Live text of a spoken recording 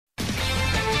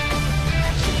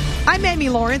I'm Amy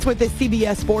Lawrence with the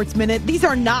CBS Sports Minute. These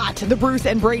are not the Bruce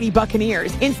and Brady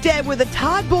Buccaneers. Instead, with a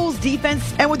Todd Bowles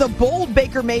defense and with a bold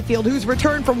Baker Mayfield who's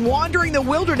returned from wandering the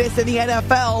wilderness in the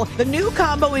NFL, the new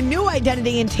combo and new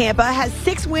identity in Tampa has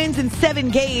 6 wins in 7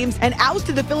 games and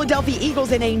ousted the Philadelphia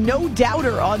Eagles in a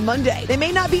no-doubter on Monday. They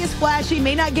may not be as flashy,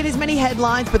 may not get as many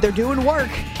headlines, but they're doing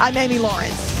work. I'm Amy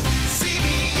Lawrence.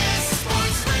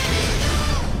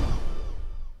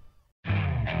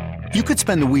 You could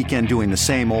spend the weekend doing the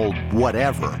same old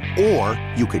whatever, or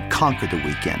you could conquer the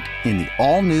weekend in the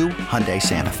all-new Hyundai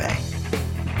Santa Fe.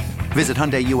 Visit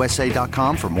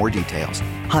HyundaiUSA.com for more details.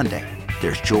 Hyundai,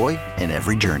 there's joy in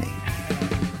every journey.